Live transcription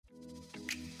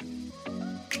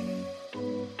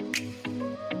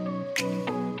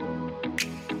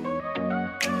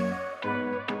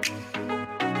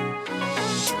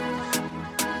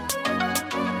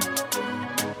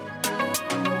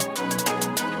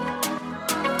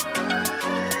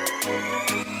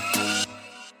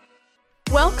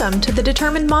Welcome to the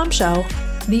Determined Mom Show,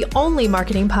 the only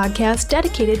marketing podcast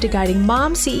dedicated to guiding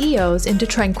mom CEOs into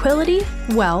tranquility,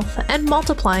 wealth, and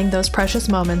multiplying those precious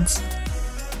moments.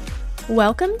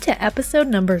 Welcome to episode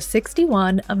number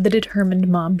 61 of the Determined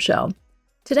Mom Show.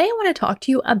 Today I want to talk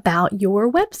to you about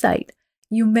your website.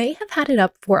 You may have had it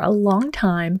up for a long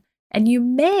time, and you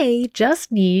may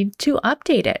just need to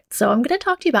update it. So I'm going to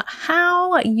talk to you about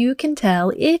how you can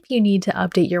tell if you need to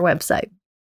update your website.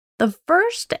 The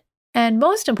first and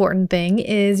most important thing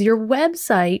is your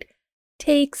website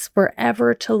takes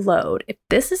forever to load. If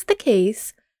this is the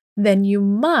case, then you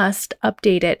must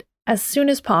update it as soon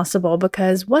as possible,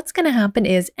 because what's going to happen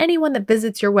is anyone that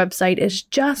visits your website is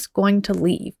just going to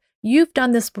leave. You've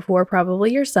done this before,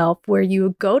 probably yourself, where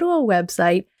you go to a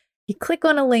website, you click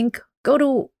on a link, go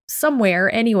to somewhere,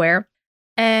 anywhere,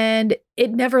 and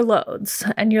it never loads.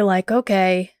 And you're like,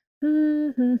 okay,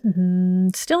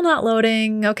 still not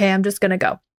loading. Okay, I'm just going to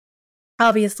go.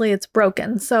 Obviously, it's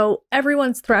broken. So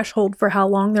everyone's threshold for how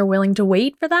long they're willing to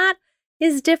wait for that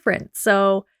is different.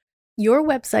 So your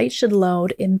website should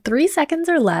load in 3 seconds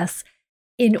or less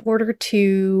in order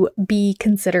to be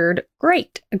considered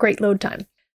a great load time.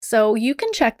 So you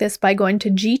can check this by going to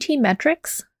GT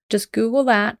Metrics. Just Google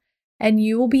that, and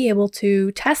you will be able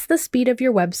to test the speed of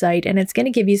your website, and it's going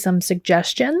to give you some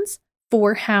suggestions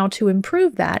for how to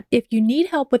improve that. If you need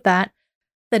help with that,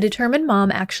 the Determined Mom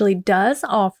actually does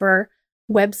offer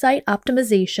website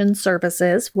optimization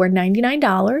services for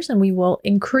 $99, and we will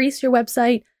increase your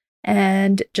website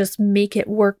and just make it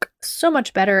work so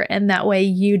much better, and that way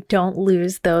you don't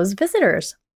lose those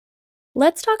visitors.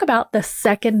 Let's talk about the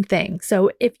second thing.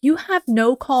 So if you have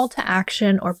no call to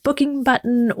action or booking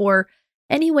button or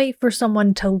any way for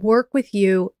someone to work with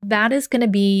you, that is going to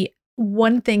be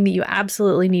one thing that you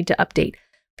absolutely need to update.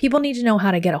 People need to know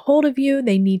how to get a hold of you.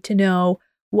 They need to know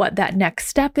what that next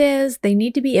step is. They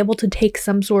need to be able to take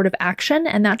some sort of action,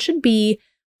 and that should be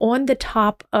on the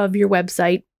top of your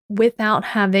website without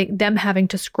having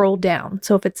to scroll down.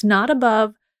 So if it's not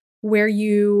above where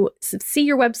you see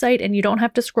your website and you don't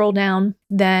have to scroll down,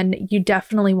 then you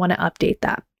definitely want to update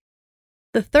that.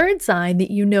 The third sign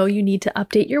that you know you need to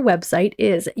update your website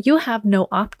is you have no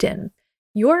opt-in.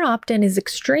 Your opt-in is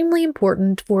extremely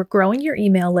important for growing your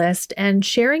email list and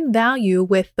sharing value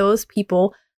with those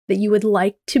people that you would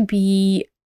like to be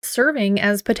serving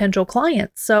as potential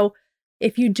clients. So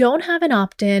if you don't have an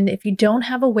opt-in, if you don't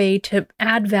have a way to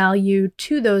add value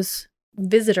to those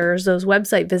visitors, those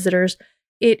website visitors,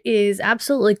 it is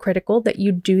absolutely critical that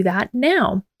you do that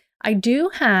now. I do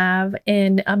have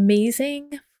an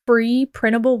amazing free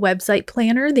printable website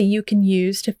planner that you can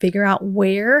use to figure out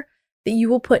where that you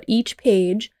will put each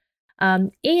page.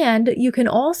 And you can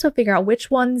also figure out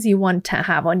which ones you want to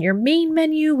have on your main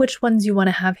menu, which ones you want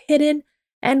to have hidden,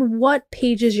 and what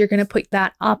pages you're going to put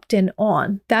that opt-in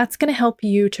on. That's going to help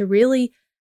you to really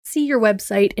see your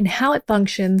website and how it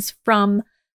functions from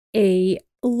a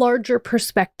larger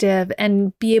perspective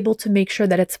and be able to make sure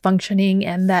that it's functioning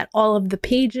and that all of the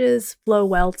pages flow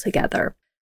well together.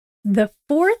 The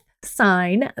fourth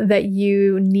sign that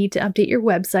you need to update your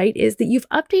website is that you've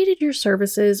updated your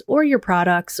services or your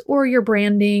products or your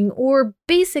branding or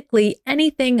basically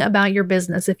anything about your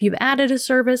business. If you've added a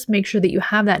service, make sure that you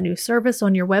have that new service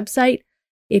on your website.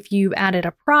 If you've added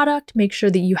a product, make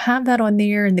sure that you have that on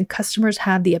there and the customers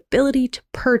have the ability to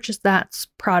purchase that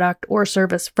product or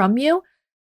service from you.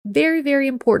 Very, very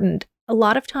important. A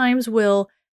lot of times we'll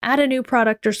add a new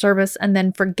product or service and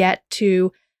then forget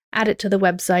to add it to the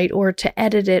website or to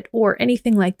edit it or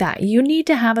anything like that. You need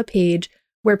to have a page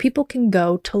where people can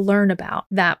go to learn about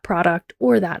that product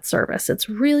or that service. It's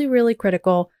really, really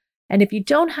critical. And if you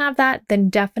don't have that, then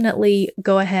definitely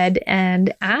go ahead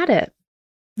and add it.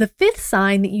 The fifth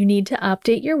sign that you need to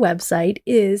update your website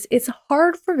is it's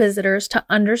hard for visitors to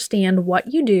understand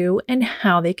what you do and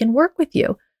how they can work with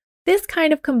you. This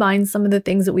kind of combines some of the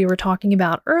things that we were talking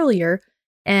about earlier.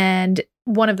 And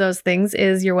one of those things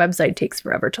is your website takes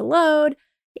forever to load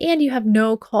and you have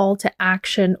no call to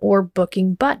action or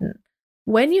booking button.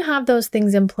 When you have those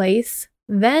things in place,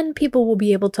 then people will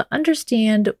be able to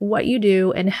understand what you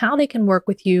do and how they can work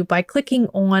with you by clicking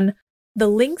on the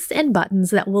links and buttons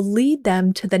that will lead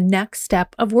them to the next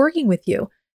step of working with you.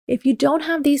 If you don't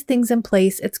have these things in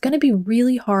place, it's going to be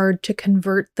really hard to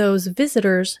convert those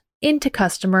visitors into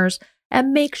customers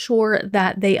and make sure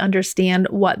that they understand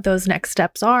what those next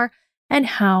steps are and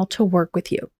how to work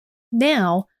with you.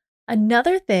 Now,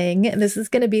 another thing, and this is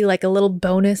going to be like a little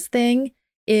bonus thing,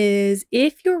 is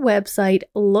if your website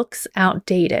looks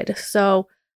outdated. So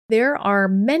there are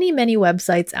many, many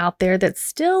websites out there that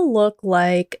still look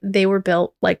like they were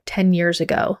built like 10 years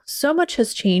ago. So much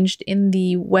has changed in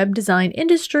the web design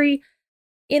industry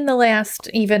in the last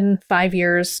even 5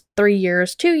 years, 3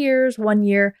 years, 2 years, 1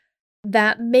 year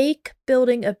that make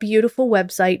building a beautiful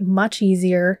website much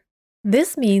easier.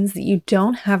 This means that you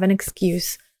don't have an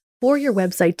excuse for your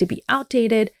website to be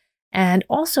outdated and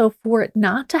also for it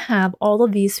not to have all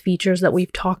of these features that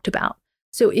we've talked about.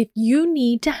 So if you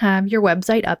need to have your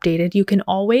website updated, you can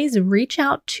always reach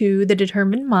out to the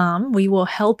Determined Mom. We will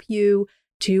help you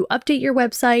to update your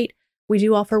website. We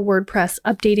do offer WordPress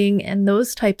updating and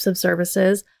those types of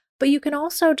services, but you can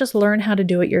also just learn how to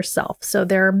do it yourself. So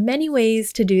there are many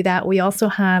ways to do that. We also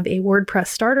have a WordPress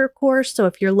starter course. So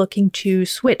if you're looking to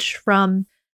switch from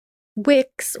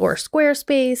Wix or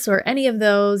Squarespace or any of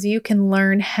those, you can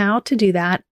learn how to do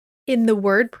that in the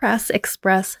WordPress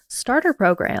Express starter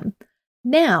program.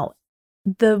 Now,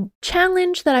 the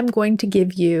challenge that I'm going to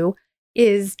give you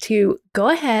is to go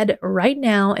ahead right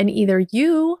now and either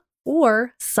you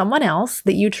or someone else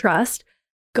that you trust,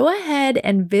 go ahead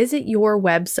and visit your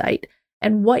website.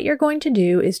 And what you're going to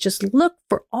do is just look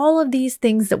for all of these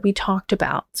things that we talked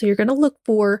about. So you're going to look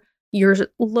for your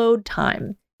load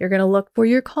time. You're going to look for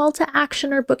your call to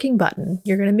action or booking button.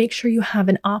 You're going to make sure you have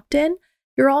an opt-in.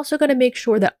 You're also going to make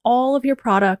sure that all of your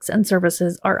products and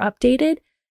services are updated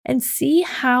and see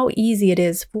how easy it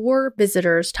is for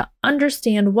visitors to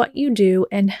understand what you do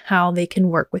and how they can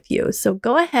work with you. So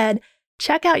go ahead,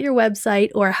 check out your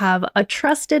website or have a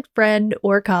trusted friend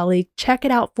or colleague check it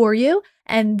out for you,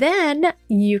 and then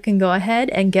you can go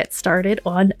ahead and get started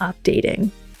on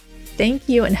updating. Thank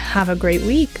you and have a great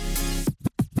week.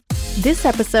 This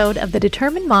episode of the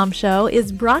Determined Mom Show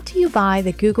is brought to you by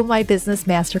the Google My Business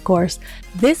Master Course.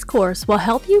 This course will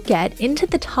help you get into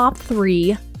the top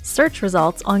 3 search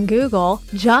results on Google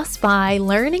just by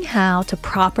learning how to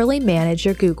properly manage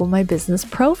your Google My Business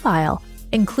profile,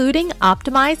 including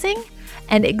optimizing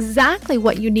and exactly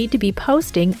what you need to be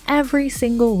posting every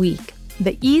single week.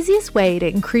 The easiest way to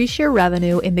increase your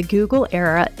revenue in the Google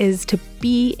era is to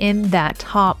be in that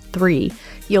top 3.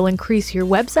 You'll increase your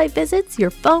website visits,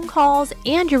 your phone calls,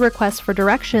 and your requests for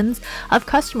directions of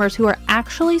customers who are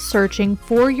actually searching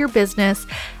for your business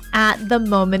at the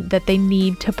moment that they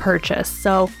need to purchase.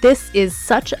 So this is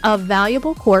such a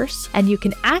valuable course, and you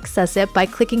can access it by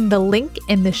clicking the link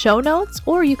in the show notes,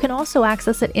 or you can also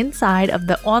access it inside of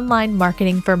the Online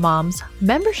Marketing for Moms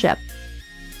membership.